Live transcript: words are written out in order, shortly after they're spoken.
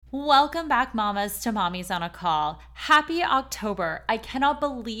Welcome back, mamas, to Mommies on a Call. Happy October. I cannot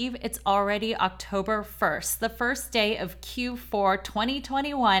believe it's already October 1st, the first day of Q4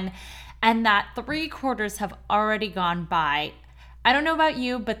 2021, and that 3 quarters have already gone by. I don't know about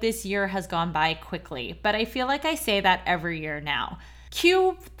you, but this year has gone by quickly, but I feel like I say that every year now.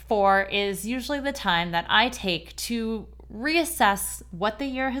 Q4 is usually the time that I take to reassess what the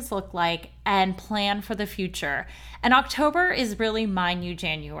year has looked like and plan for the future. And October is really my new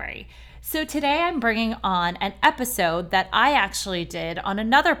January. So today I'm bringing on an episode that I actually did on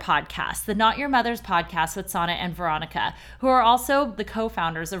another podcast, the Not Your Mother's podcast with Sonnet and Veronica, who are also the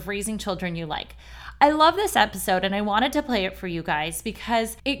co-founders of Raising Children You Like. I love this episode and I wanted to play it for you guys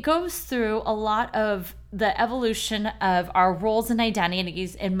because it goes through a lot of the evolution of our roles and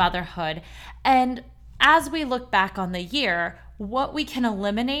identities in motherhood, and as we look back on the year, what we can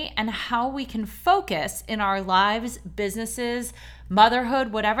eliminate and how we can focus in our lives, businesses,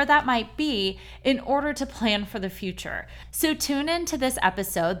 motherhood, whatever that might be, in order to plan for the future. So tune into this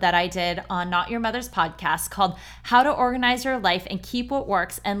episode that I did on Not Your Mother's podcast called How to Organize Your Life and Keep What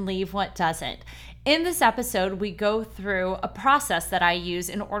Works and Leave What Doesn't. In this episode, we go through a process that I use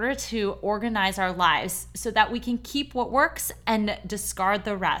in order to organize our lives so that we can keep what works and discard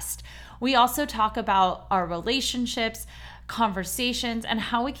the rest. We also talk about our relationships, conversations, and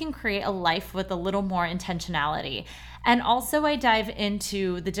how we can create a life with a little more intentionality. And also, I dive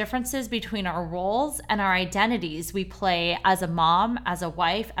into the differences between our roles and our identities we play as a mom, as a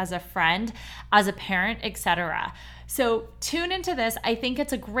wife, as a friend, as a parent, etc. So tune into this. I think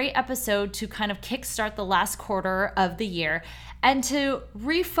it's a great episode to kind of kickstart the last quarter of the year and to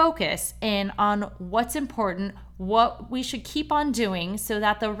refocus in on what's important, what we should keep on doing so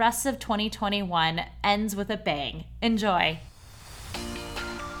that the rest of 2021 ends with a bang. Enjoy.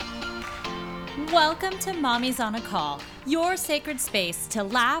 Welcome to Mommies on a Call, your sacred space to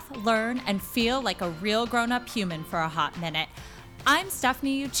laugh, learn, and feel like a real grown-up human for a hot minute. I'm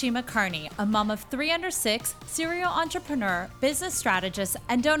Stephanie Uchima Carney, a mom of 3 under 6, serial entrepreneur, business strategist,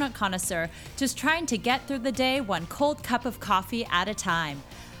 and donut connoisseur, just trying to get through the day one cold cup of coffee at a time.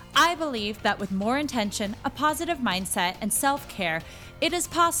 I believe that with more intention, a positive mindset, and self-care, it is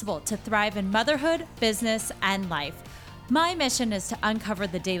possible to thrive in motherhood, business, and life. My mission is to uncover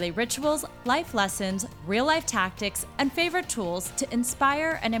the daily rituals, life lessons, real-life tactics, and favorite tools to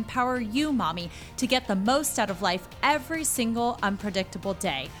inspire and empower you, mommy, to get the most out of life every single unpredictable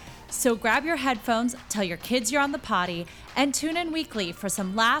day. So grab your headphones, tell your kids you're on the potty, and tune in weekly for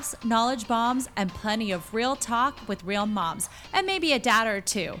some laughs, knowledge bombs, and plenty of real talk with real moms, and maybe a dad or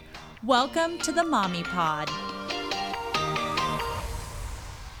two. Welcome to the Mommy Pod.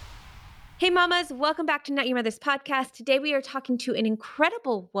 Hey mamas, welcome back to Not Your Mother's podcast. Today we are talking to an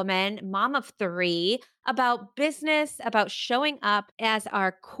incredible woman, mom of 3, about business, about showing up as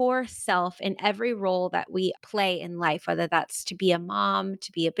our core self in every role that we play in life, whether that's to be a mom,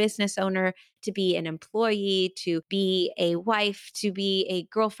 to be a business owner, to be an employee, to be a wife, to be a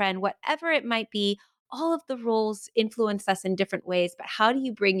girlfriend, whatever it might be. All of the roles influence us in different ways, but how do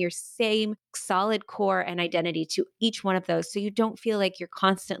you bring your same solid core and identity to each one of those so you don't feel like you're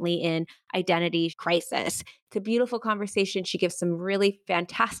constantly in identity crisis? It's a beautiful conversation. She gives some really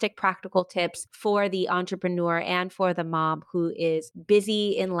fantastic practical tips for the entrepreneur and for the mom who is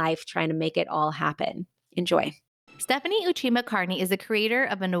busy in life trying to make it all happen. Enjoy. Stephanie Uchima Carney is the creator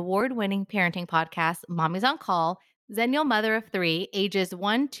of an award-winning parenting podcast, Mommies on Call, Zennial mother of 3, ages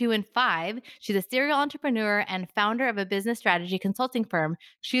 1, 2, and 5. She's a serial entrepreneur and founder of a business strategy consulting firm.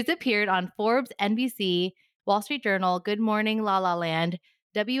 She's appeared on Forbes, NBC, Wall Street Journal, Good Morning La La Land,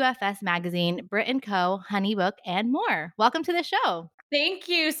 WFS Magazine, Brit & Co., Honeybook, and more. Welcome to the show. Thank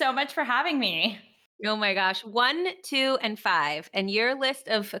you so much for having me. Oh my gosh, 1, 2, and 5. And your list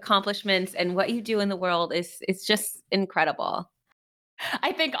of accomplishments and what you do in the world is just incredible.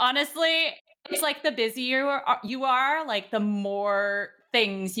 I think honestly, it's like the busier you are, like the more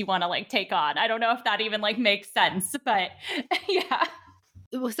things you want to like take on. I don't know if that even like makes sense, but yeah.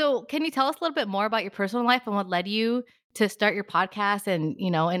 So can you tell us a little bit more about your personal life and what led you to start your podcast and,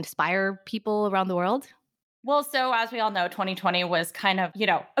 inspire people around the world? Well, so as we all know, 2020 was kind of,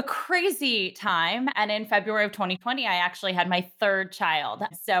 a crazy time. And in February of 2020, I actually had my 3rd child.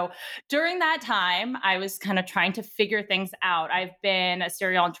 So during that time, I was kind of trying to figure things out. I've been a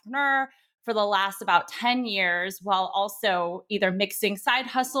serial entrepreneur for the last about 10 years, while also either mixing side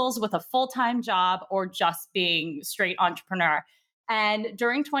hustles with a full-time job or just being straight entrepreneur. And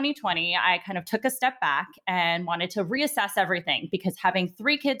during 2020, I kind of took a step back and wanted to reassess everything because having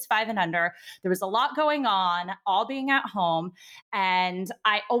 3 kids, 5 and under, there was a lot going on, all being at home. And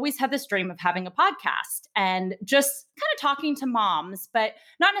I always had this dream of having a podcast and just kind of talking to moms, but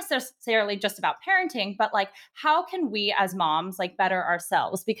not necessarily just about parenting, but like, how can we as moms like better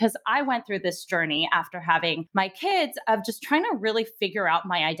ourselves? Because I went through this journey after having my kids of just trying to really figure out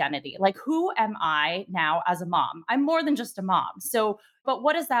my identity. Like, who am I now as a mom? I'm more than just a mom. But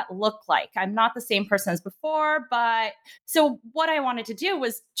what does that look like? I'm not the same person as before. But so what I wanted to do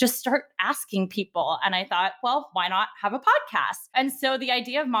was just start asking people. And I thought, well, why not have a podcast? And so the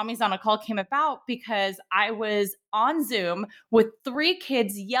idea of Mommies on a Call came about because I was on Zoom with 3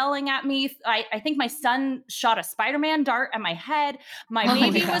 kids yelling at me. I think my son shot a Spider-Man dart at my head. My Oh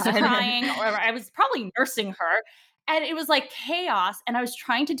my baby was God. crying, or I was probably nursing her. And it was like chaos. And I was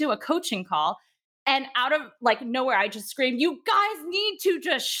trying to do a coaching call. And out of like nowhere, I just screamed, "You guys need to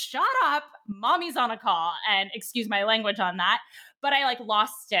just shut up. Mommy's on a call." And excuse my language on that. But I like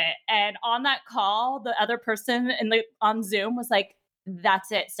lost it. And on that call, the other person on Zoom was like,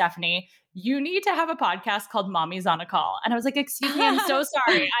 "That's it, Stephanie. You need to have a podcast called Mommy's on a Call." And I was like, "Excuse me, I'm so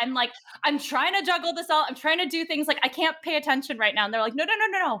sorry. I'm trying to juggle this all. I'm trying to do things like I can't pay attention right now." And they're like, "No, no,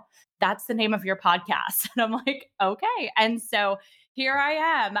 no, no, no. That's the name of your podcast." And I'm like, "Okay." And so here I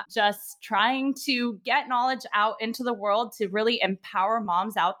am just trying to get knowledge out into the world to really empower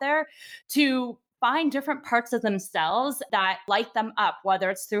moms out there to find different parts of themselves that light them up, whether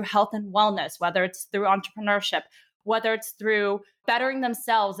it's through health and wellness, whether it's through entrepreneurship, whether it's through bettering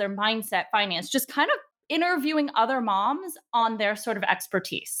themselves, their mindset, finance, just kind of interviewing other moms on their sort of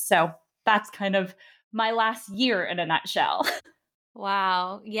expertise. So that's kind of my last year in a nutshell.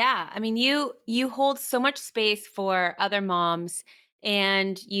 Wow. Yeah. I mean, you hold so much space for other moms,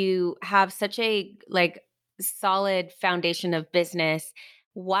 and you have such a like solid foundation of business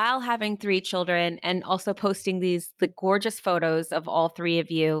while having 3 children, and also posting the gorgeous photos of all 3 of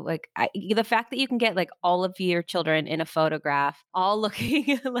you. Like the fact that you can get like all of your children in a photograph all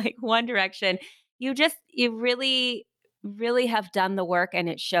looking like one direction. You really have done the work, and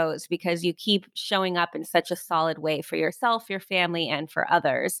it shows because you keep showing up in such a solid way for yourself, your family, and for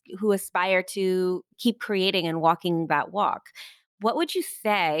others who aspire to keep creating and walking that walk. What would you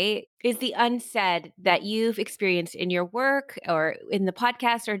say is the unsaid that you've experienced in your work or in the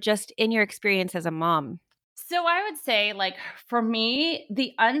podcast or just in your experience as a mom? So I would say, like, for me,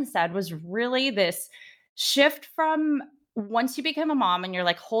 the unsaid was really this shift from once you become a mom and you're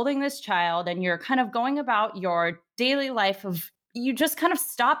like holding this child and you're kind of going about your daily life of you just kind of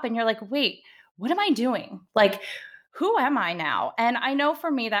stop and you're like, wait, what am I doing? Like, who am I now? And I know for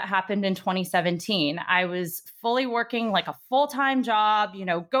me that happened in 2017. I was fully working like a full-time job,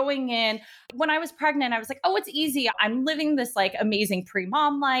 going in. When I was pregnant, I was like, oh, it's easy. I'm living this like amazing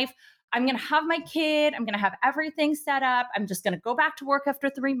pre-mom life. I'm going to have my kid. I'm going to have everything set up. I'm just going to go back to work after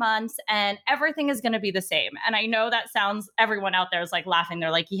 3 months and everything is going to be the same. And I know that sounds, everyone out there is like laughing. They're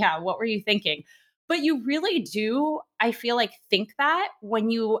like, yeah, what were you thinking? But you really do, I feel like, think that when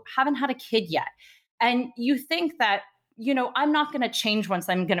you haven't had a kid yet. And you think that, I'm not going to change once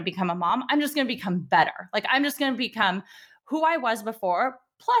I'm going to become a mom. I'm just going to become better. Like, I'm just going to become who I was before,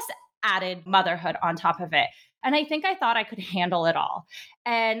 plus added motherhood on top of it. And I think I thought I could handle it all.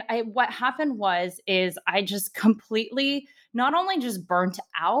 And what happened is I just completely not only just burnt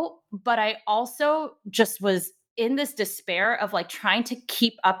out, but I also just was in this despair of like trying to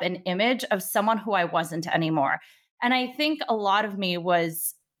keep up an image of someone who I wasn't anymore. And I think a lot of me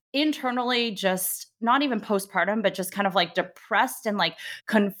was internally just not even postpartum, but just kind of like depressed and like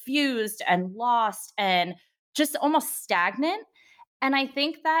confused and lost and just almost stagnant. And I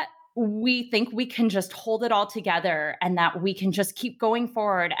think that we think we can just hold it all together and that we can just keep going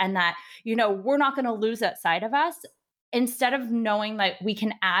forward and that, we're not going to lose that side of us instead of knowing that we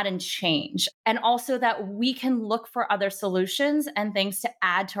can add and change. And also that we can look for other solutions and things to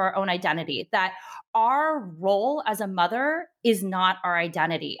add to our own identity, that our role as a mother is not our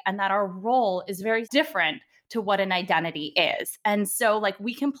identity and that our role is very different to what an identity is. And so like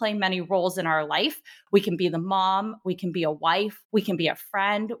we can play many roles in our life. We can be the mom, we can be a wife, we can be a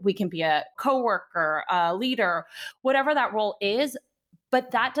friend, we can be a coworker, a leader, whatever that role is,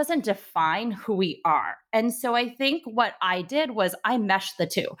 but that doesn't define who we are. And so I think what I did was I meshed the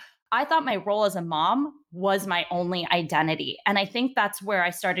two. I thought my role as a mom was my only identity. And I think that's where I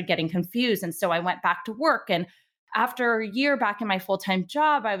started getting confused. And so I went back to work. And after a year back in my full-time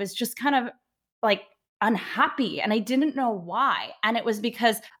job, I was just kind of like unhappy and I didn't know why. And it was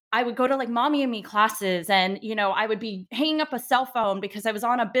because I would go to like mommy and me classes, and, I would be hanging up a cell phone because I was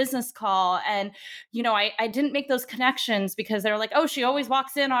on a business call. And, I didn't make those connections because they're like, oh, she always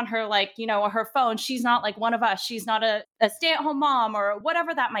walks in on her, like, her phone. She's not like one of us. She's not a stay-at-home mom or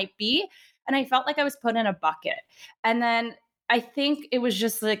whatever that might be. And I felt like I was put in a bucket. And then I think it was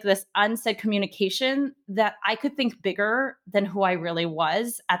just like this unsaid communication that I could think bigger than who I really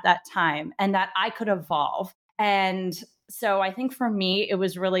was at that time and that I could evolve. And so I think for me, it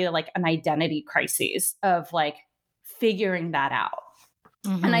was really like an identity crisis of like figuring that out.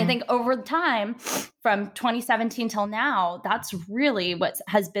 And I think over time, from 2017 till now, that's really what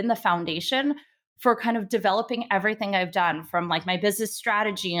has been the foundation for kind of developing everything I've done, from like my business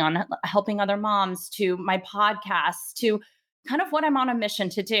strategy on helping other moms to my podcast to kind of what I'm on a mission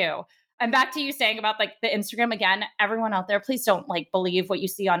to do. And back to you saying about like the Instagram again, everyone out there, please don't like believe what you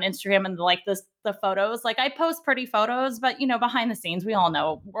see on Instagram and like the photos. Like I post pretty photos, but behind the scenes, we all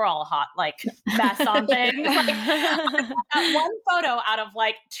know we're all hot, like mess on things. Like that one photo out of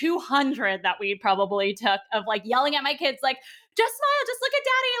like 200 that we probably took of like yelling at my kids, like, just smile, just look at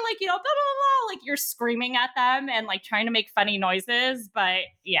daddy, like, blah, blah, blah. Like you're screaming at them and like trying to make funny noises. But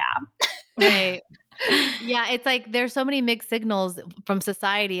yeah. Right. Yeah, it's like there's so many mixed signals from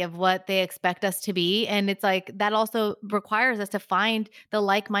society of what they expect us to be. And it's like that also requires us to find the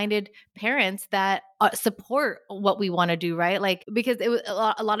like-minded parents that support what we want to do, right? Like, because it was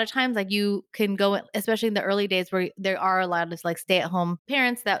a lot of times, like you can go, especially in the early days where there are a lot of like stay-at-home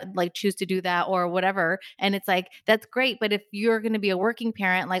parents that like choose to do that or whatever. And it's like, that's great. But if you're going to be a working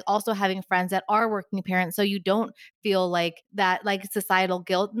parent, like also having friends that are working parents, so you don't feel like that, like societal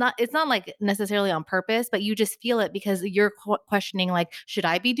guilt, it's not like necessarily on purpose, but you just feel it because you're questioning, like, should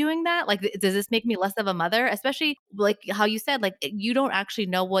I be doing that? Like, does this make me less of a mother? Especially like how you said, like, you don't actually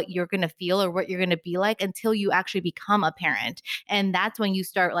know what you're going to feel or what you're going to be like until you actually become a parent. And that's when you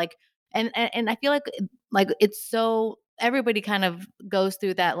start like, and I feel like it's so, everybody kind of goes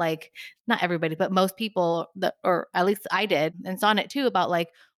through that, like not everybody, but most people that, or at least I did, and saw it too, about like,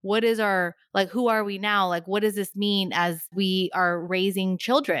 what is our, like, who are we now? Like, what does this mean as we are raising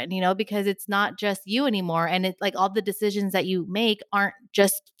children, because it's not just you anymore. And it's like all the decisions that you make aren't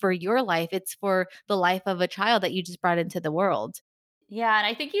just for your life, it's for the life of a child that you just brought into the world. Yeah, and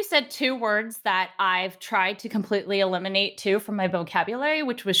I think you said two words that I've tried to completely eliminate too from my vocabulary,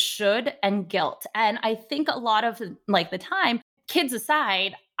 which was should and guilt. And I think a lot of like the time, kids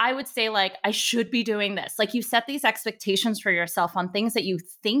aside, I would say like I should be doing this. Like you set these expectations for yourself on things that you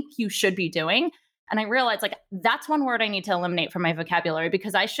think you should be doing. And I realized like that's one word I need to eliminate from my vocabulary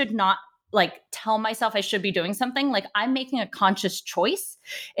because I should not like tell myself I should be doing something. Like I'm making a conscious choice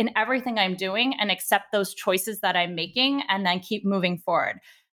in everything I'm doing and accept those choices that I'm making and then keep moving forward.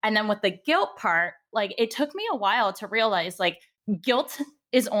 And then with the guilt part, like it took me a while to realize like guilt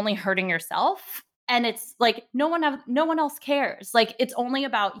is only hurting yourself. And it's like no one else cares. Like it's only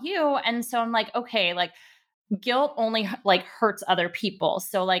about you. And so I'm like, okay, like guilt only like hurts other people.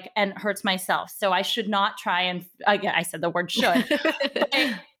 So like, and hurts myself. So I should not try and again, I said the word should. But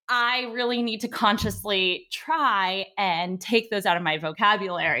I really need to consciously try and take those out of my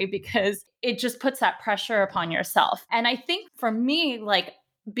vocabulary because it just puts that pressure upon yourself. And I think for me, like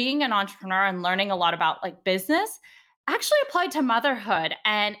being an entrepreneur and learning a lot about like business actually applied to motherhood.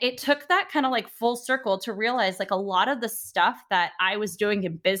 And it took that kind of like full circle to realize like a lot of the stuff that I was doing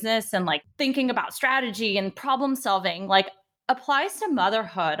in business and like thinking about strategy and problem solving, like applies to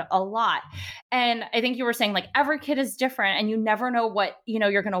motherhood a lot. And I think you were saying like every kid is different and you never know what,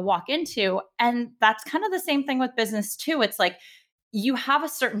 you're going to walk into. And that's kind of the same thing with business too. It's like you have a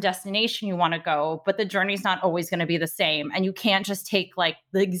certain destination you want to go, but the journey's not always going to be the same. And you can't just take like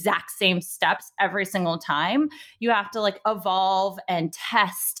the exact same steps every single time. You have to like evolve and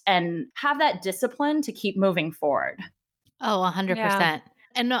test and have that discipline to keep moving forward. Oh, 100%. Yeah.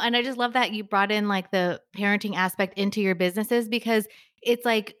 And no, and I just love that you brought in like the parenting aspect into your businesses because it's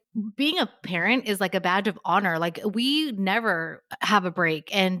like being a parent is like a badge of honor. Like we never have a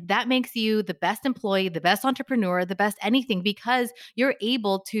break. And that makes you the best employee, the best entrepreneur, the best anything because you're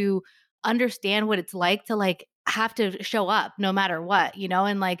able to understand what it's like to like have to show up no matter what,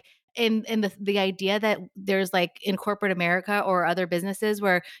 and like in the idea that there's like in corporate America or other businesses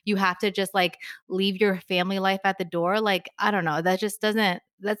where you have to just like leave your family life at the door, like I don't know, that just doesn't,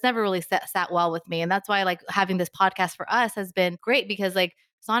 that's never really sat well with me. And that's why like having this podcast for us has been great because like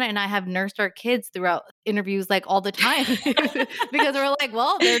Sana and I have nursed our kids throughout interviews like all the time because we're like,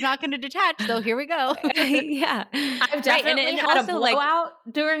 well, they're not going to detach, so here we go. Yeah. I've definitely And had a also, like, blowout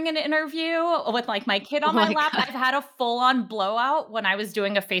during an interview with like my kid on Oh my my lap. God. I've had a full on blowout when I was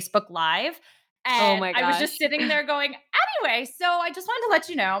doing a Facebook Live. Oh And my I was gosh. just sitting there going, anyway, so I just wanted to let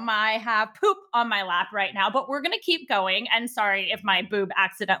you know I have poop on my lap right now, but we're going to keep going. And sorry if my boob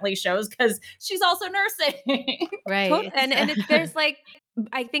accidentally shows because she's also nursing. Right. And it's there's like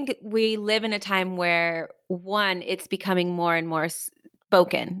I think we live in a time where one, it's becoming more and more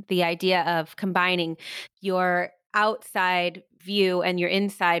spoken. The idea of combining your outside view and your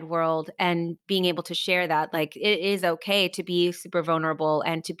inside world and being able to share that. Like it is okay to be super vulnerable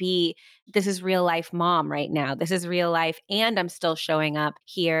and to be this is real life mom right now. This is real life and I'm still showing up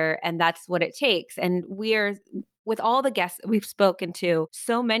here and that's what it takes. And we're with all the guests that we've spoken to,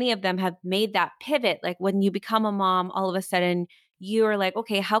 so many of them have made that pivot. Like when you become a mom, all of a sudden you're like,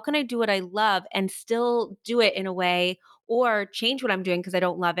 okay, how can I do what I love and still do it in a way or change what I'm doing because I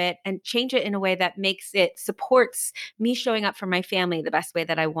don't love it and change it in a way that makes it supports me showing up for my family the best way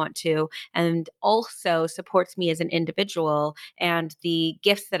that I want to and also supports me as an individual and the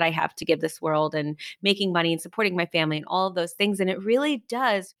gifts that I have to give this world and making money and supporting my family and all of those things. And it really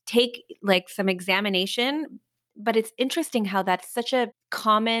does take like some examination, but it's interesting how that's such a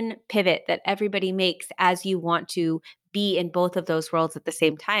common pivot that everybody makes as you want to be in both of those worlds at the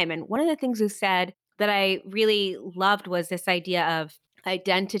same time. And one of the things you said that I really loved was this idea of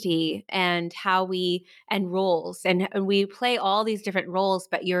identity and how we and roles and we play all these different roles,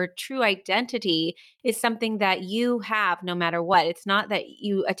 but your true identity is something that you have no matter what. It's not that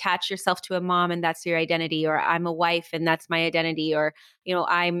you attach yourself to a mom and that's your identity, or I'm a wife and that's my identity, or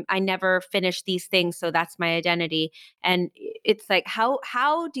I never finished these things so that's my identity. And it's like how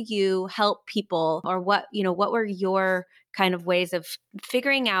do you help people, or what were your kind of ways of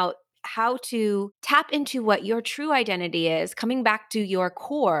figuring out how to tap into what your true identity is, coming back to your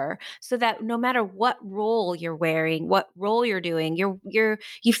core so that no matter what role you're wearing, what role you're doing,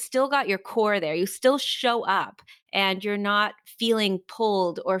 you've still got your core there. You still show up and you're not feeling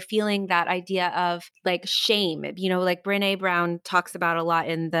pulled or feeling that idea of like shame. Like Brené Brown talks about a lot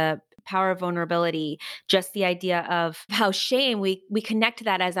in the Power of Vulnerability, just the idea of how shame, we connect to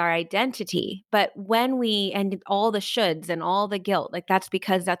that as our identity. But when and all the shoulds and all the guilt, like that's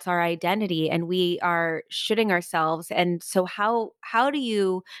because that's our identity and we are shoulding ourselves. And so how do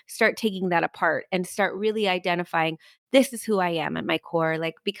you start taking that apart and start really identifying this is who I am at my core?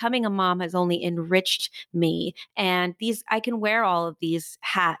 Like becoming a mom has only enriched me. And I can wear all of these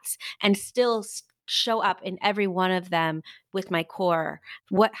hats and still show up in every one of them with my core.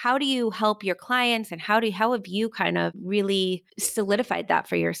 How do you help your clients and how have you kind of really solidified that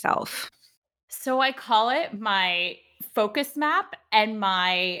for yourself? So I call it my focus map and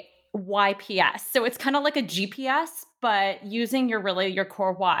my YPS. So it's kind of like a GPS, but using your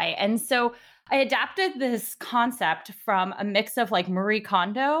core why. And so I adapted this concept from a mix of like Marie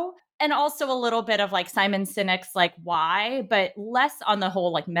Kondo and also a little bit of like Simon Sinek's like why, but less on the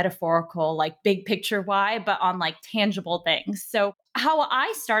whole like metaphorical, like big picture why, but on like tangible things. So how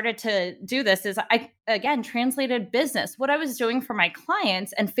I started to do this is I, again, translated business, what I was doing for my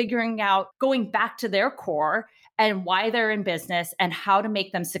clients and figuring out going back to their core and why they're in business and how to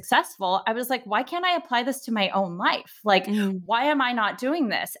make them successful. I was like, why can't I apply this to my own life? Like, why am I not doing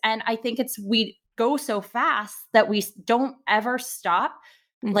this? And I think we go so fast that we don't ever stop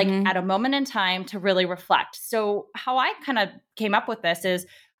like at a moment in time to really reflect. So how I kind of came up with this is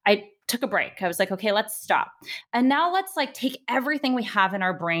I took a break. I was like, okay, let's stop. And now let's like take everything we have in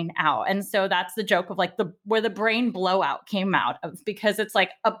our brain out. And so that's the joke of like where the brain blowout came out of, because it's like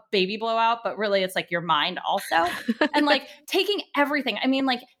a baby blowout, but really it's like your mind also. And like taking everything. I mean,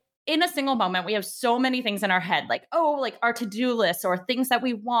 like in a single moment, we have so many things in our head, like, oh, like our to-do list or things that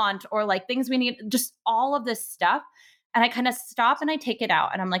we want or like things we need, just all of this stuff. And I kind of stop and I take it out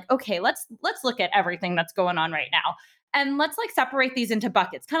and I'm like, okay, let's look at everything that's going on right now. And let's like separate these into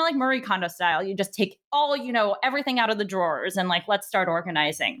buckets, kind of like Marie Kondo style. You just take all, everything out of the drawers and like, let's start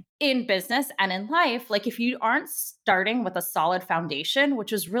organizing. In business and in life, like if you aren't starting with a solid foundation,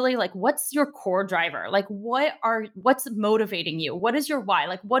 which is really like, what's your core driver? Like what's motivating you? What is your why?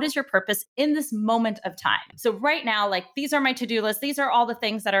 Like, what is your purpose in this moment of time? So right now, like these are my to-do list. These are all the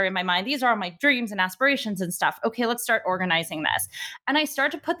things that are in my mind. These are all my dreams and aspirations and stuff. Okay, let's start organizing this. And I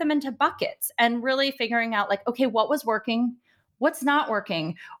start to put them into buckets and really figuring out like, okay, what was working? What's not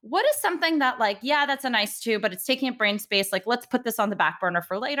working? What is something that like, yeah, that's a nice too, but it's taking up brain space. Like, let's put this on the back burner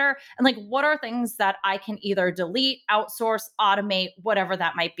for later. And like, what are things that I can either delete, outsource, automate, whatever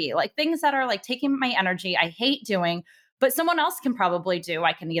that might be? Like things that are like taking my energy, I hate doing, but someone else can probably do.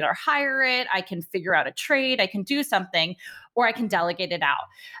 I can either hire it, I can figure out a trade, I can do something, or I can delegate it out.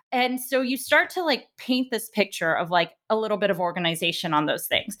 And so you start to like paint this picture of like a little bit of organization on those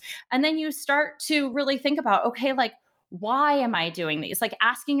things. And then you start to really think about, okay, like, why am I doing these? Like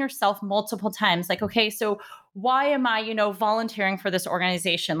asking yourself multiple times, like, okay, so why am I, volunteering for this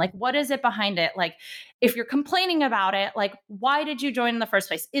organization? Like, what is it behind it? Like, if you're complaining about it, like, why did you join in the first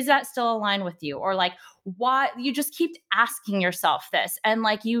place? Is that still aligned with you? Or like, why you just keep asking yourself this, and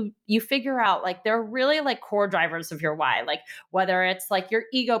like you figure out like they're really like core drivers of your why, like whether it's like your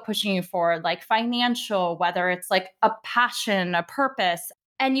ego pushing you forward, like financial, whether it's like a passion, a purpose.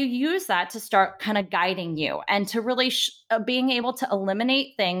 And you use that to start kind of guiding you and to really being able to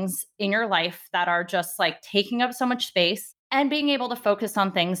eliminate things in your life that are just like taking up so much space, and being able to focus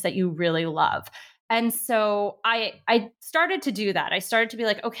on things that you really love. And so I started to do that. I started to be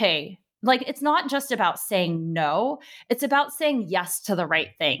like, okay, like it's not just about saying no, it's about saying yes to the right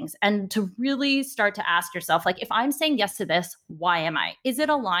things, and to really start to ask yourself, like, if I'm saying yes to this, why am I? Is it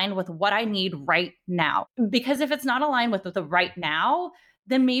aligned with what I need right now? Because if it's not aligned with the right now,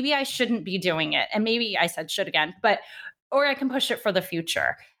 then maybe I shouldn't be doing it. And maybe I said should again, or I can push it for the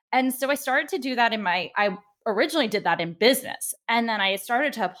future. And so I started to do that I originally did that in business. And then I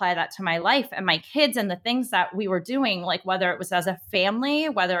started to apply that to my life and my kids and the things that we were doing, like whether it was as a family,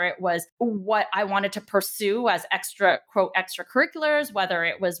 whether it was what I wanted to pursue as extracurriculars, whether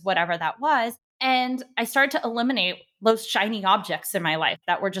it was whatever that was. And I started to eliminate those shiny objects in my life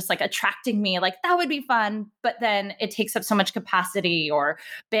that were just like attracting me, like that would be fun. But then it takes up so much capacity or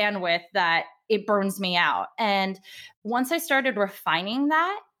bandwidth that it burns me out. And once I started refining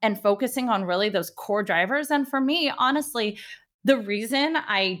that and focusing on really those core drivers, and for me, honestly, the reason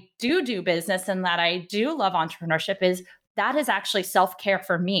I do business and that I do love entrepreneurship is that is actually self-care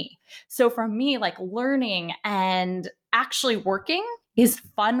for me. So for me, like learning and actually working is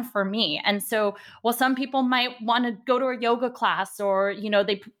fun for me. And so, well, some people might want to go to a yoga class, or,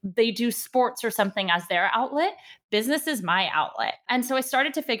 they do sports or something as their outlet. Business is my outlet. And so I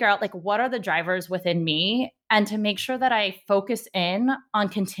started to figure out like, what are the drivers within me, and to make sure that I focus in on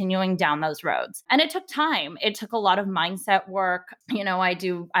continuing down those roads. And it took time. It took a lot of mindset work.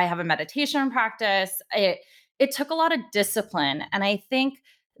 I have a meditation practice. It took a lot of discipline. And I think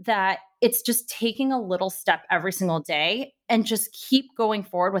that it's just taking a little step every single day and just keep going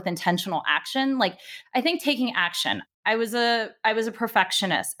forward with intentional action. Like, I think taking action, I was a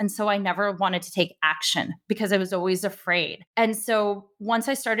perfectionist. And so I never wanted to take action because I was always afraid. And so once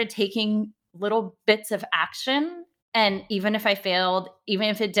I started taking little bits of action, and even if I failed, even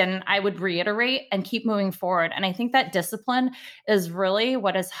if it didn't, I would reiterate and keep moving forward. And I think that discipline is really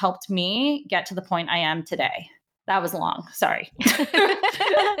what has helped me get to the point I am today. That was long. Sorry.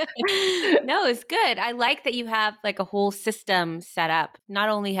 No, it's good. I like that you have like a whole system set up. Not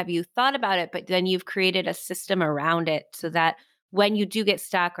only have you thought about it, but then you've created a system around it so that when you do get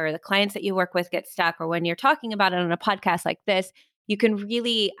stuck, or the clients that you work with get stuck, or when you're talking about it on a podcast like this, you can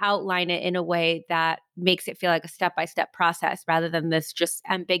really outline it in a way that makes it feel like a step-by-step process, rather than this just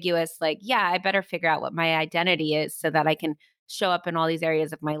ambiguous, like, yeah, I better figure out what my identity is so that I can show up in all these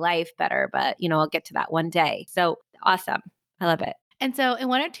areas of my life better. But, I'll get to that one day. So awesome. I love it. And so, in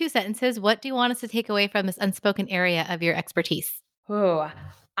 1 or 2 sentences, what do you want us to take away from this unspoken area of your expertise? Ooh,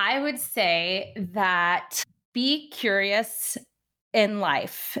 I would say that be curious in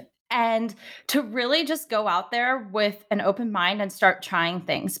life, and to really just go out there with an open mind and start trying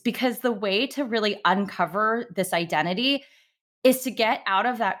things, because the way to really uncover this identity is to get out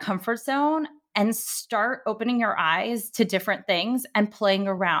of that comfort zone and start opening your eyes to different things and playing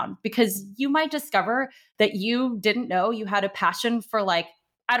around, because you might discover that you didn't know you had a passion for, like,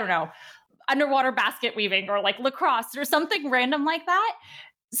 I don't know, underwater basket weaving or like lacrosse or something random like that.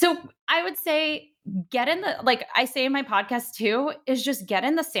 So I would say get in the, like I say in my podcast too, is just get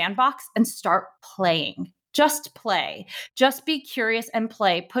in the sandbox and start playing. Just play. Just be curious and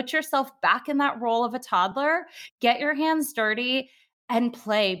play. Put yourself back in that role of a toddler. Get your hands dirty and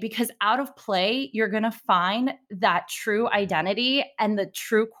play, because out of play, you're going to find that true identity and the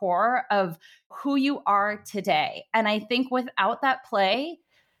true core of who you are today. And I think without that play,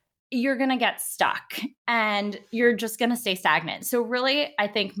 you're going to get stuck and you're just going to stay stagnant. So really, I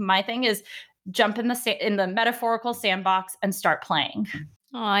think my thing is jump in the metaphorical sandbox and start playing.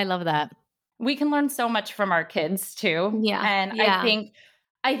 Oh, I love that. We can learn so much from our kids too. Yeah. And Yeah.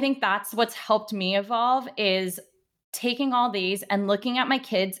 I think that's what's helped me evolve, is taking all these and looking at my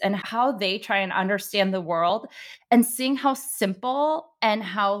kids and how they try and understand the world, and seeing how simple and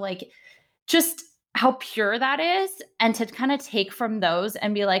how like just how pure that is, and to kind of take from those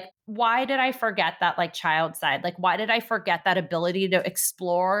and be like, why did I forget that like child side? Like, why did I forget that ability to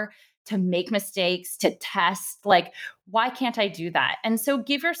explore, to make mistakes, to test? Like, why can't I do that? And so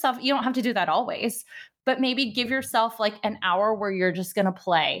give yourself, you don't have to do that always, but maybe give yourself like an hour where you're just going to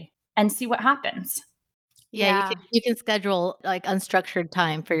play and see what happens. Yeah, Yeah. you can schedule like unstructured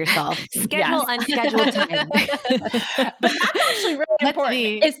time for yourself. Schedule unscheduled time. But that's actually really That's important,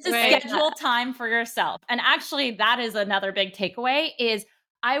 me, is to right? schedule time for yourself. And actually, that is another big takeaway is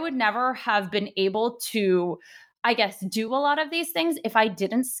I would never have been able to, I guess, do a lot of these things if I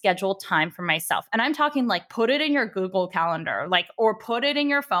didn't schedule time for myself. And I'm talking like put it in your Google Calendar, like, or put it in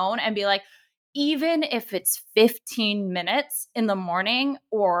your phone and be like, even if it's 15 minutes in the morning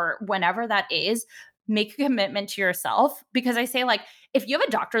or whenever that is, make a commitment to yourself. Because I say, like, if you have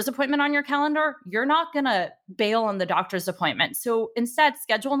a doctor's appointment on your calendar, you're not going to bail on the doctor's appointment. So instead,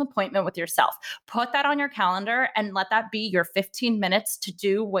 schedule an appointment with yourself. Put that on your calendar and let that be your 15 minutes to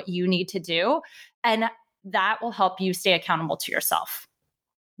do what you need to do. And that will help you stay accountable to yourself.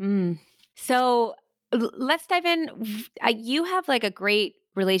 So let's dive in. You have like a great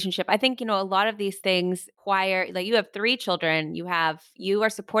relationship. I think, a lot of these things require, like, you have 3 children, you are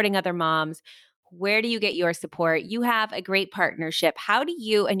supporting other moms. Where do you get your support? You have a great partnership. How do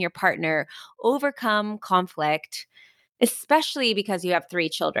you and your partner overcome conflict, especially because you have 3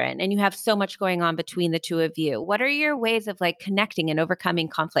 children and you have so much going on between the two of you? What are your ways of like connecting and overcoming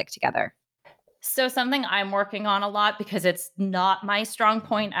conflict together? So something I'm working on a lot, because it's not my strong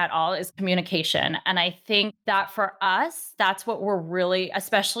point at all, is communication. And I think that for us, that's what we're really,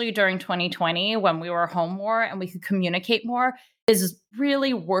 especially during 2020 when we were home more and we could communicate more, is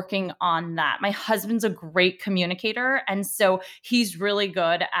really working on that. My husband's a great communicator. And so he's really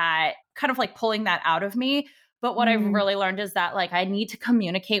good at kind of like pulling that out of me. But what I've really learned is that, like, I need to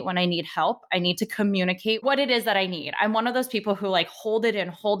communicate when I need help. I need to communicate what it is that I need. I'm one of those people who like hold it in,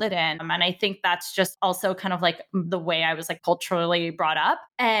 hold it in. And I think that's just also kind of like the way I was like culturally brought up.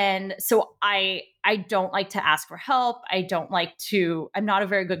 And so I don't like to ask for help. I'm not a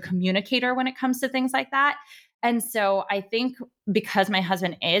very good communicator when it comes to things like that. And so I think because my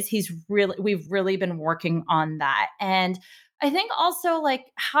husband is, we've really been working on that. And I think also like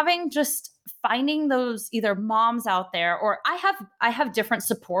finding those either moms out there, or I have different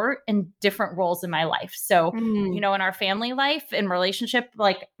support in different roles in my life. So, in our family life, in relationship,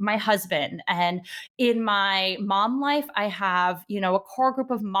 like my husband, and in my mom life, I have, a core group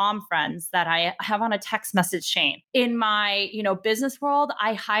of mom friends that I have on a text message chain. In my, business world,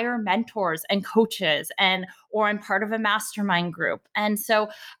 I hire mentors and coaches or I'm part of a mastermind group. And so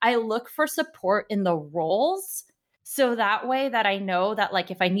I look for support in the roles. So that way that I know that, like,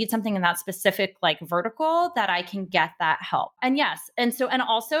 if I need something in that specific like vertical, that I can get that help. And yes. And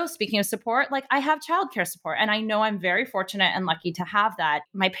also speaking of support, like I have childcare support, and I know I'm very fortunate and lucky to have that.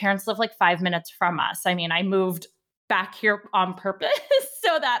 My parents live like 5 minutes from us. I mean, I moved back here on purpose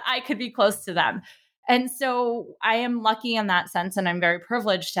so that I could be close to them. And so I am lucky in that sense. And I'm very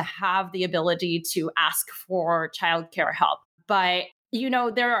privileged to have the ability to ask for childcare help. But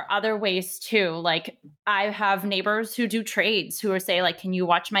there are other ways too. Like I have neighbors who do trades who are say like, can you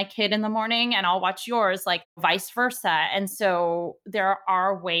watch my kid in the morning and I'll watch yours, like vice versa. And so there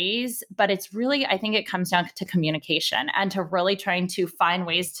are ways, but it's really, I think it comes down to communication and to really trying to find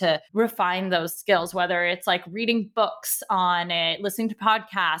ways to refine those skills, whether it's like reading books on it, listening to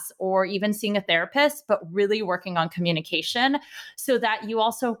podcasts, or even seeing a therapist, but really working on communication so that you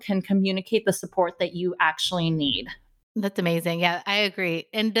also can communicate the support that you actually need. That's amazing. Yeah, I agree.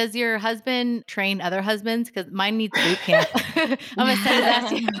 And does your husband train other husbands? Because mine needs boot camp. I'm gonna send that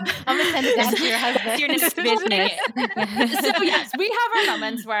to you. I'm gonna send that to your husband. Your next business. So yes, we have our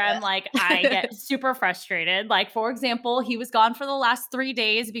moments where I'm like, I get super frustrated. Like, for example, he was gone for the last 3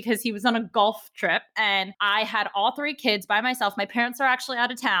 days because he was on a golf trip, and I had all 3 kids by myself. My parents are actually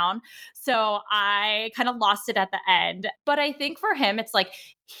out of town, so I kind of lost it at the end. But I think for him, it's like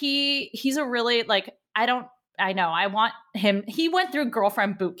he's a really like I know. I want him. He went through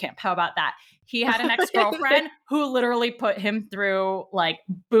girlfriend boot camp. How about that? He had an ex-girlfriend who literally put him through like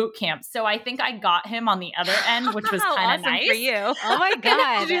boot camp. So I think I got him on the other end, which was kind of awesome nice for you. Oh my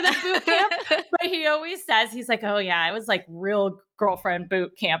God. do the boot camp. But he always says, he's like, oh yeah, I was like real girlfriend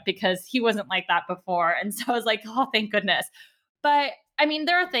boot camp, because he wasn't like that before. And so I was like, oh, thank goodness. But I mean,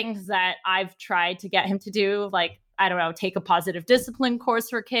 there are things that I've tried to get him to do, like, I don't know, take a positive discipline course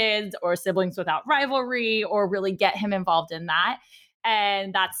for kids or siblings without rivalry, or really get him involved in that.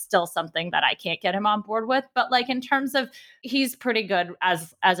 And that's still something that I can't get him on board with. But like in terms of, he's pretty good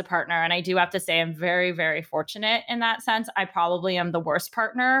as a partner. And I do have to say I'm very, very fortunate in that sense. I probably am the worst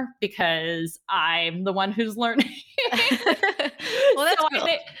partner because I'm the one who's learning. Well, that's cool.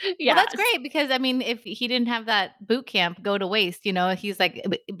 Yeah, well, that's great, because I mean, if he didn't have that boot camp go to waste, he's like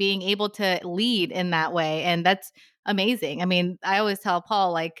being able to lead in that way. And that's amazing. I mean, I always tell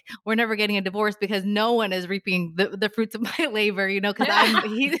Paul, like, we're never getting a divorce because no one is reaping the fruits of my labor, because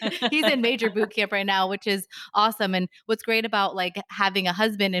he's in major boot camp right now, which is awesome. And what's great about like having a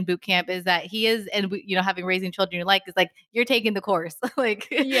husband in boot camp is that he is, and having raising children you like is like, you're taking the course. Like,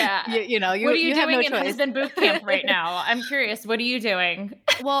 Yeah. what are you have doing no in choice. husband boot camp right now? I'm curious. What are you doing?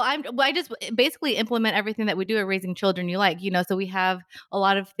 Well, I just basically implement everything that we do at Raising Children You Like, so we have a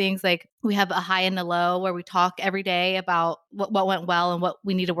lot of things, like we have a high and a low where we talk every day about what went well and what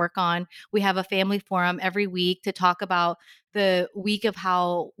we need to work on. We have a family forum every week to talk about the week of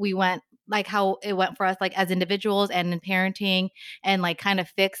how we went, like how it went for us, like as individuals and in parenting, and like kind of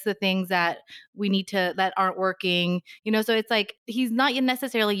fix the things that we need to, that aren't working, so it's like, he's not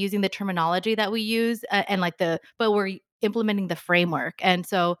necessarily using the terminology that we use, but we're implementing the framework. And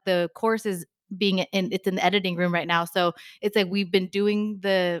so the course is it's in the editing room right now. So it's like, we've been doing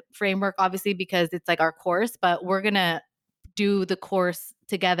the framework obviously because it's like our course, but we're going to do the course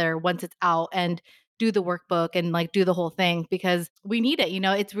together once it's out and do the workbook and like do the whole thing because we need it.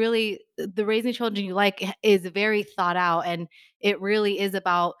 It's really, the Raising Children You Like is very thought out, and it really is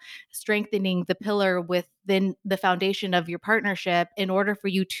about strengthening the pillar within the foundation of your partnership in order for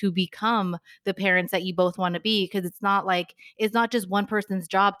you to become the parents that you both want to be. Because it's not just one person's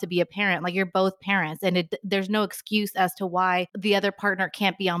job to be a parent. Like, you're both parents, and there's no excuse as to why the other partner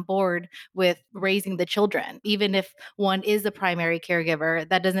can't be on board with raising the children. Even if one is the primary caregiver,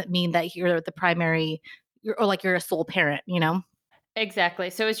 that doesn't mean that you're the primary, or like you're a sole parent, Exactly.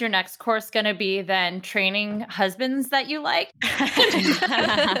 So is your next course going to be then training husbands that you like?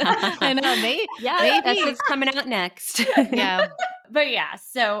 I know, maybe. That's what's coming out next. Yeah. But yeah,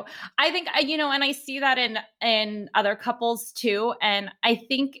 so I think, and I see that in other couples too. And I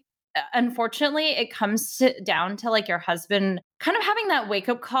think, unfortunately, it comes down to like your husband kind of having that wake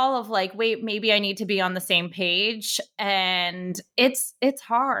up call of like, wait, maybe I need to be on the same page. And it's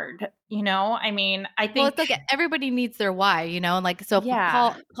hard, I mean, I think. Well, it's like everybody needs their why, and like, so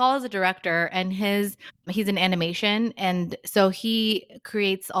Yeah. Paul is a director, and he's an animation. And so he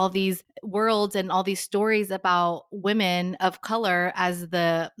creates all these worlds and all these stories about women of color as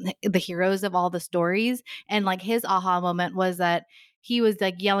the heroes of all the stories. And like, his aha moment was that he was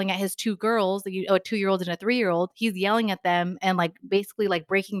like yelling at his two girls, a 2-year-old and a 3-year-old. He's yelling at them and like basically like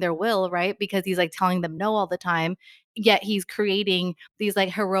breaking their will, right? Because he's like telling them no all the time. Yet he's creating these like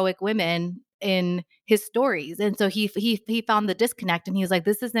heroic women in his stories. And so he found the disconnect, and he was like,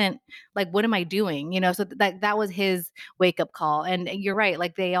 this isn't, like, what am I doing? So that was his wake up call. And you're right,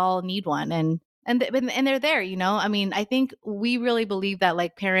 like, they all need one, and they're there, I mean, I think we really believe that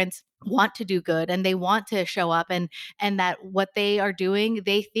like parents want to do good and they want to show up, and that what they are doing,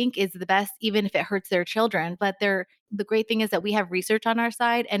 they think is the best, even if it hurts their children. But the great thing is that we have research on our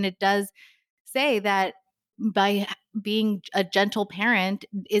side, and it does say that by being a gentle parent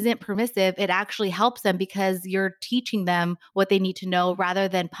isn't permissive. It actually helps them because you're teaching them what they need to know rather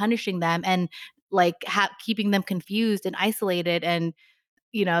than punishing them and like keeping them confused and isolated. And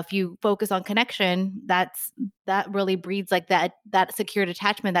if you focus on connection, that really breeds like that secured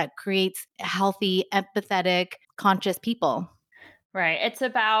attachment that creates healthy, empathetic, conscious people. Right. It's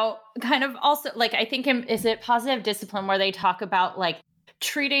about kind of also like, I think, is it Positive Discipline where they talk about like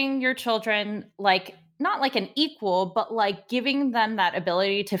treating your children like not like an equal, but like giving them that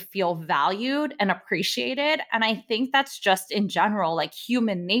ability to feel valued and appreciated. And I think that's just in general, like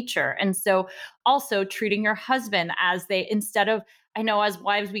human nature. And so also treating your husband as instead of, I know as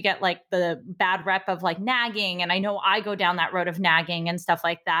wives, we get like the bad rep of like nagging. And I know I go down that road of nagging and stuff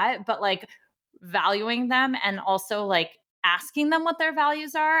like that, but like valuing them and also like asking them what their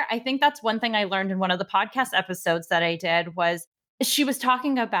values are. I think that's one thing I learned in one of the podcast episodes that I did was she was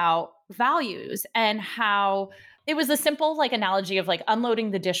talking about values and how it was a simple like analogy of like unloading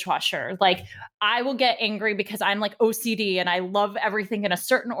the dishwasher. Like I will get angry because I'm like OCD and I love everything in a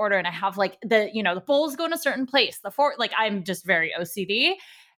certain order. And I have like the bowls go in a certain place, the fork, like I'm just very OCD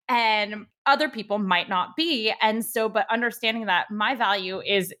and other people might not be. And so, but understanding that my value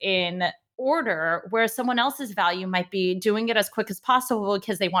is in order where someone else's value might be doing it as quick as possible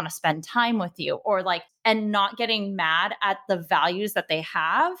because they want to spend time with you or like, and not getting mad at the values that they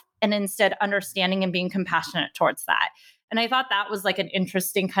have and instead understanding and being compassionate towards that. And I thought that was like an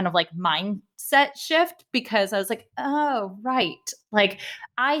interesting kind of like mindset shift because I was like, oh, right. Like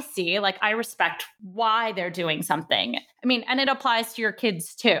I see, like I respect why they're doing something. I mean, and it applies to your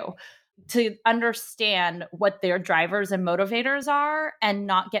kids too. To understand what their drivers and motivators are and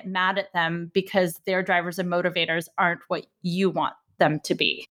not get mad at them because their drivers and motivators aren't what you want them to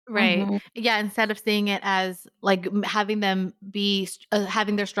be. Right. Mhm. Yeah. Instead of seeing it as like having them be,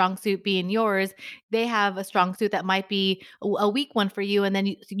 having their strong suit be in yours, they have a strong suit that might be a weak one for you. And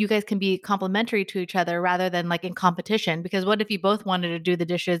then you guys can be complementary to each other rather than like in competition. Because what if you both wanted to do the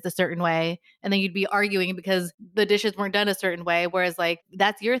dishes a certain way and then you'd be arguing because the dishes weren't done a certain way? Whereas like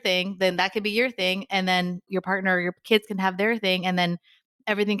that's your thing, then that could be your thing. And then your partner or your kids can have their thing. And then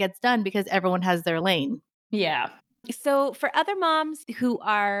everything gets done because everyone has their lane. Yeah. So, for other moms who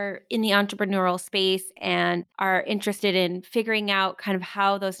are in the entrepreneurial space and are interested in figuring out kind of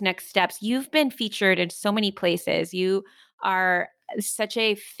how those next steps, you've been featured in so many places. You are such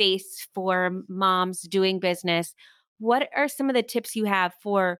a face for moms doing business. What are some of the tips you have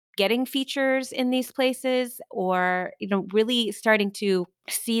for getting features in these places or, really starting to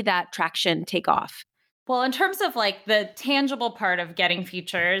see that traction take off? Well, in terms of like the tangible part of getting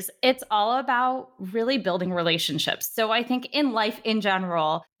features, it's all about really building relationships. So I think in life in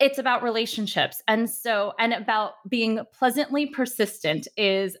general, it's about relationships. And about being pleasantly persistent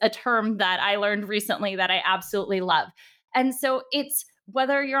is a term that I learned recently that I absolutely love. And so it's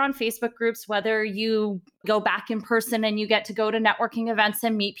whether you're on Facebook groups, whether you go back in person and you get to go to networking events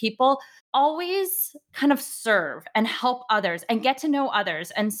and meet people, always kind of serve and help others and get to know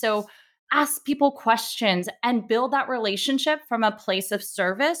others. And so ask people questions and build that relationship from a place of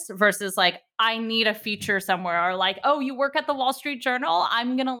service versus like, I need a feature somewhere, or like, oh, you work at the Wall Street Journal.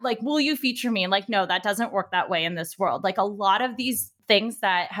 I'm going to like, will you feature me? And like, no, that doesn't work that way in this world. Like a lot of these things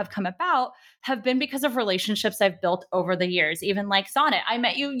that have come about have been because of relationships I've built over the years. Even like Sonnet, I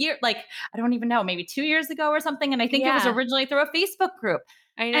met you I don't even know, maybe 2 years ago or something. And I think it was Yeah, originally through a Facebook group.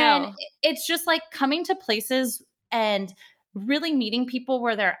 I And know. it's just like coming to places and really meeting people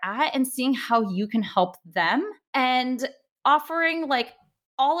where they're at and seeing how you can help them, and offering like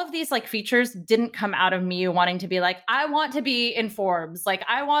all of these like features didn't come out of me wanting to be like, I want to be in Forbes, like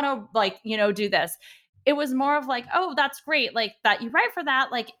I want to like, do this. It was more of like, oh, that's great, like that you write for that,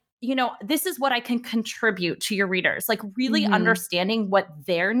 like, this is what I can contribute to your readers, like really Mhm. understanding what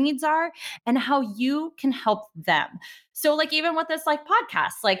their needs are and how you can help them. So like even with this like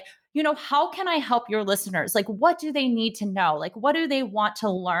podcast, like, how can I help your listeners? Like, what do they need to know? Like, what do they want to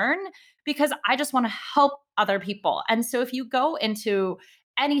learn? Because I just want to help other people. And so if you go into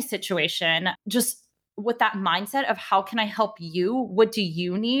any situation just with that mindset of how can I help you? What do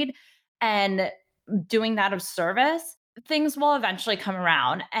you need? And doing that of service, things will eventually come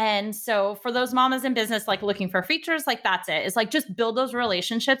around. And so for those mamas in business, like looking for features, like that's it. It's like just build those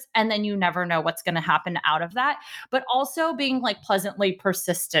relationships and then you never know what's going to happen out of that. But also being like pleasantly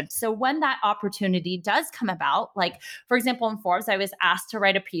persistent. So when that opportunity does come about, like for example, in Forbes, I was asked to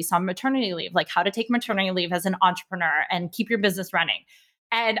write a piece on maternity leave, like how to take maternity leave as an entrepreneur and keep your business running.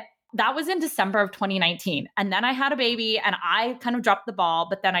 And that was in December of 2019. And then I had a baby and I kind of dropped the ball,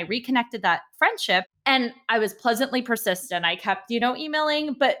 but then I reconnected that friendship and I was pleasantly persistent. I kept,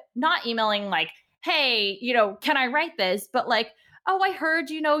 emailing, but not emailing like, hey, can I write this? But like, oh, I heard,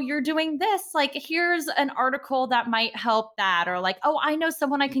 you're doing this. Like, here's an article that might help that. Or like, oh, I know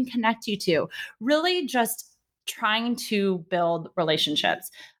someone I can connect you to. Really just trying to build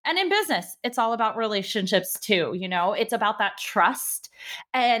relationships. And in business, it's all about relationships too. It's about that trust,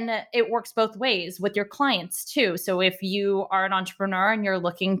 and it works both ways with your clients too. So if you are an entrepreneur and you're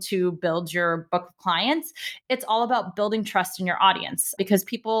looking to build your book of clients, it's all about building trust in your audience, because if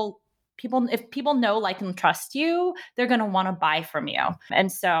people know, like, and trust you, they're going to want to buy from you.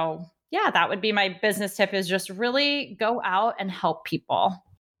 And so, yeah, that would be my business tip, is just really go out and help people.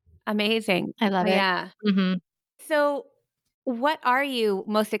 Amazing. I love it. Yeah. Hmm. So, what are you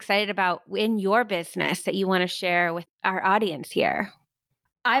most excited about in your business that you want to share with our audience here?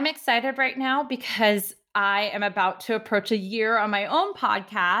 I'm excited right now because I am about to approach a year on my own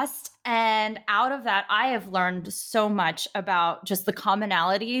podcast. And out of that, I have learned so much about just the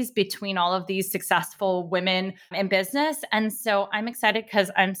commonalities between all of these successful women in business. And so I'm excited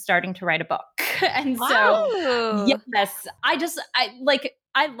because I'm starting to write a book. And so, Oh, yes,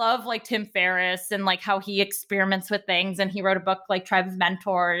 I love like Tim Ferriss and like how he experiments with things. And he wrote a book like Tribe of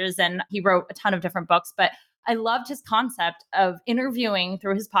Mentors, and he wrote a ton of different books. But I loved his concept of interviewing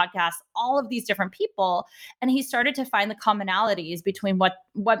through his podcast all of these different people, and he started to find the commonalities between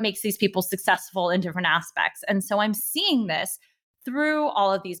what makes these people successful in different aspects. And so I'm seeing this through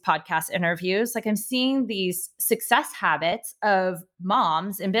all of these podcast interviews. Like I'm seeing these success habits of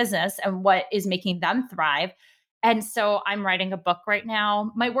moms in business and what is making them thrive. And so I'm writing a book right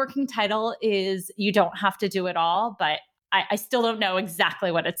now. My working title is You Don't Have to Do It All, but I still don't know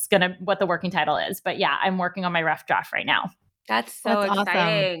exactly what the working title is. But yeah, I'm working on my rough draft right now. that's so That's awesome.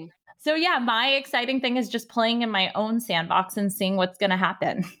 exciting. So yeah, my exciting thing is just playing in my own sandbox and seeing what's going to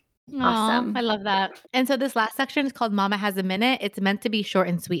happen. Awesome. Aw, I love that. And so this last section is called Mama Has a Minute. It's meant to be short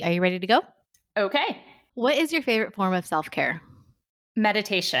and sweet. Are you ready to go? Okay. What is your favorite form of self-care?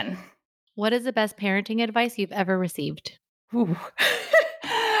 Meditation. What is the best parenting advice you've ever received? Ooh.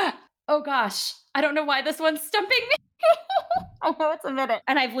 Oh gosh. I don't know why this one's stumping me. I know it's a minute.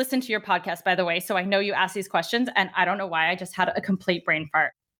 And I've listened to your podcast, by the way, so I know you ask these questions, and I don't know why I just had a complete brain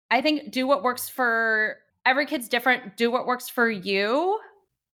fart. I think do what works for every kid's different. Do what works for you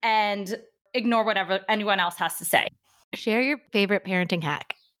and ignore whatever anyone else has to say. Share your favorite parenting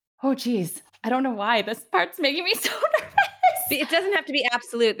hack. Oh, geez. I don't know why this part's making me so nervous. It doesn't have to be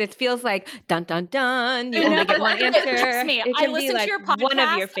absolute. This feels like dun dun dun. You No, only get one answer. trust me, It I can be listen to like your one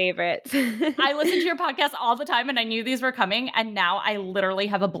of your podcast. favorites. I listen to your podcast all the time and I knew these were coming. And now I literally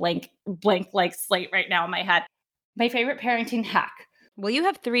have a blank like slate right now in my head. My favorite parenting hack. Well, you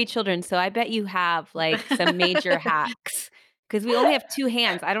have 3 children, so I bet you have like some major hacks because we only have 2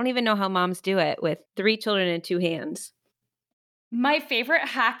 hands. I don't even know how moms do it with 3 children and 2 hands. My favorite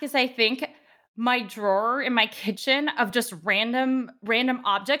hack is, I think, my drawer in my kitchen of just random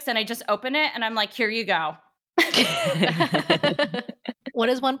objects, and I just open it and I'm like, here you go. What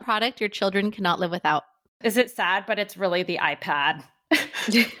is one product your children cannot live without? Is it sad? But it's really the iPad.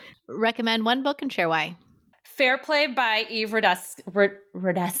 Recommend one book and share why. Fair Play by Eve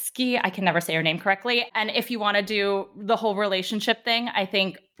Radesky. I can never say her name correctly. And if you want to do the whole relationship thing, I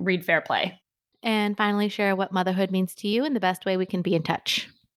think read Fair Play. And finally, share what motherhood means to you and the best way we can be in touch.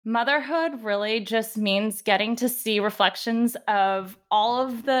 Motherhood really just means getting to see reflections of all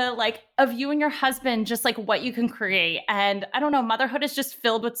of the, like, of you and your husband, just like what you can create. And I don't know, motherhood is just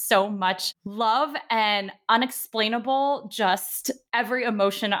filled with so much love and unexplainable, just every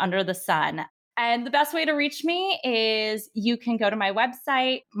emotion under the sun. And the best way to reach me is you can go to my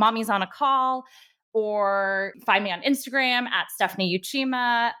website, Mommy's on a Call, or find me on Instagram at Stephanie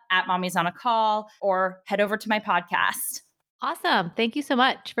Uchima, at Mommy's on a Call, or head over to my podcast. Awesome. Thank you so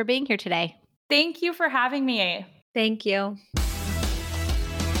much for being here today. Thank you for having me. Thank you.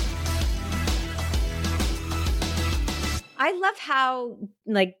 I love how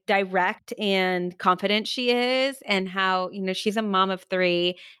like direct and confident she is and how, you know, she's a mom of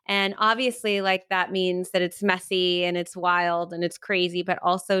 3 and obviously like that means that it's messy and it's wild and it's crazy, but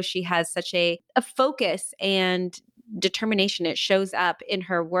also she has such a focus and determination. It shows up in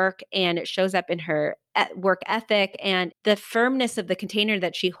her work and it shows up in her work ethic and the firmness of the container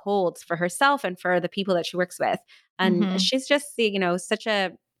that she holds for herself and for the people that she works with. And she's just, you know, such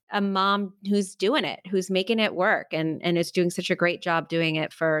a mom who's doing it, who's making it work and is doing such a great job doing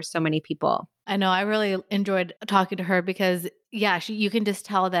it for so many people. I know. I really enjoyed talking to her because, yeah, you can just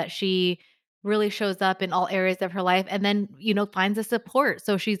tell that she really shows up in all areas of her life and then, you know, finds the support.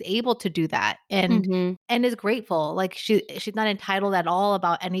 So she's able to do that and is grateful. Like she's not entitled at all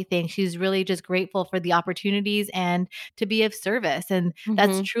about anything. She's really just grateful for the opportunities and to be of service. And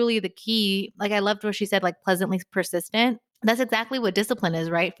that's truly the key. Like I loved what she said, like pleasantly persistent. That's exactly what discipline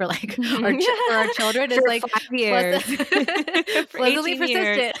is, right? For like for our children, it's like 5 years, pleasantly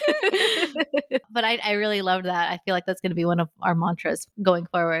persistent. But I really loved that. I feel like that's going to be one of our mantras going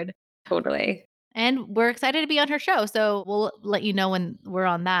forward. Totally. And we're excited to be on her show. So we'll let you know when we're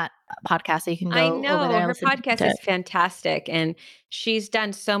on that podcast so you can go I know. over there. Her podcast is fantastic. And she's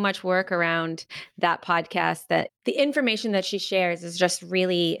done so much work around that podcast that the information that she shares is just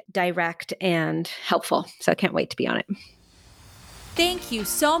really direct and helpful. So I can't wait to be on it. Thank you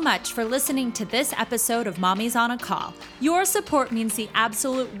so much for listening to this episode of Mommy's on a Call. Your support means the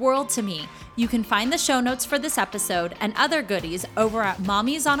absolute world to me. You can find the show notes for this episode and other goodies over at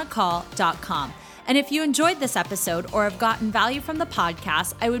mommysonacall.com. And if you enjoyed this episode or have gotten value from the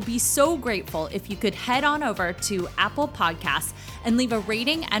podcast, I would be so grateful if you could head on over to Apple Podcasts and leave a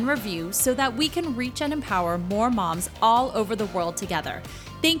rating and review so that we can reach and empower more moms all over the world together.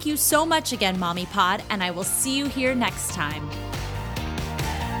 Thank you so much again, Mommy Pod, and I will see you here next time.